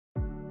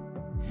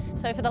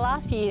So for the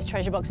last few years,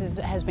 Treasure Boxes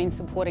has been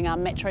supporting our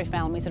metro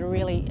families that are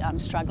really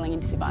struggling and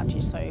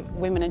disadvantaged, so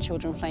women and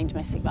children fleeing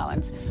domestic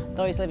violence,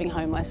 those living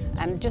homeless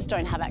and just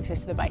don't have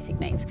access to the basic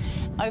needs.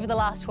 Over the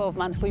last 12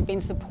 months, we've been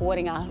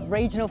supporting our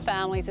regional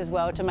families as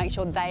well to make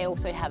sure they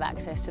also have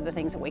access to the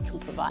things that we can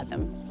provide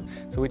them.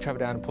 So we travelled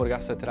down to Port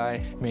Augusta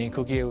today. Me and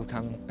Cookie have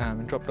come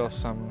and dropped off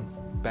some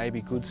baby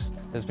goods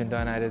that's been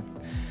donated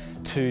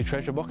to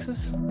Treasure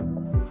Boxes.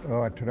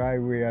 Today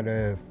we had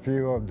a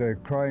few of the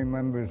crew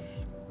members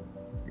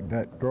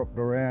that dropped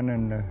around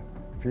and a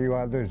few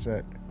others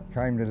that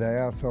came to the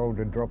household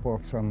to drop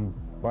off some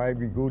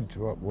baby goods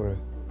what were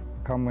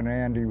coming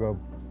handy, well,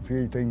 a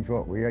few things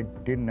what we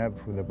didn't have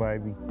for the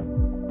baby.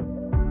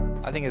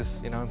 I think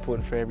it's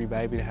important for every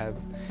baby to have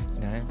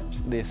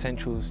the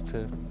essentials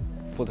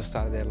for the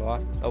start of their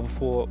life.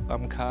 Before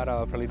Carter,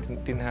 I probably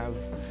didn't have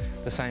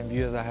the same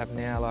view as I have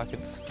now. Like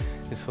it's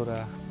sort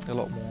of a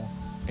lot more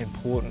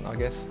important, I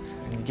guess,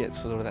 and you get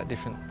sort of that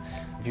different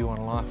view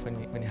on life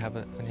when you have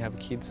a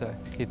kid. So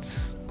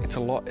it's a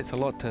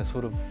lot to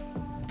sort of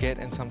get,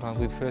 and sometimes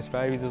with first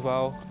babies as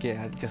well.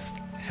 Yeah, just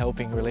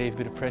helping relieve a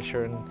bit of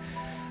pressure and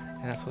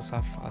that sort of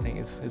stuff, I think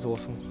is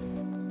awesome.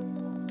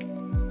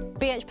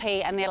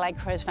 BHP and the Adelaide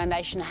Crows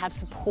Foundation have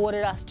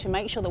supported us to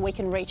make sure that we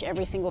can reach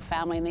every single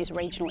family in these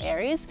regional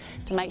areas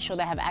to make sure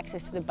they have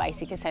access to the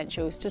basic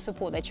essentials to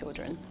support their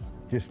children.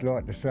 Just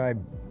like to say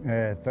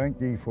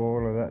thank you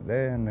for all of that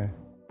there, and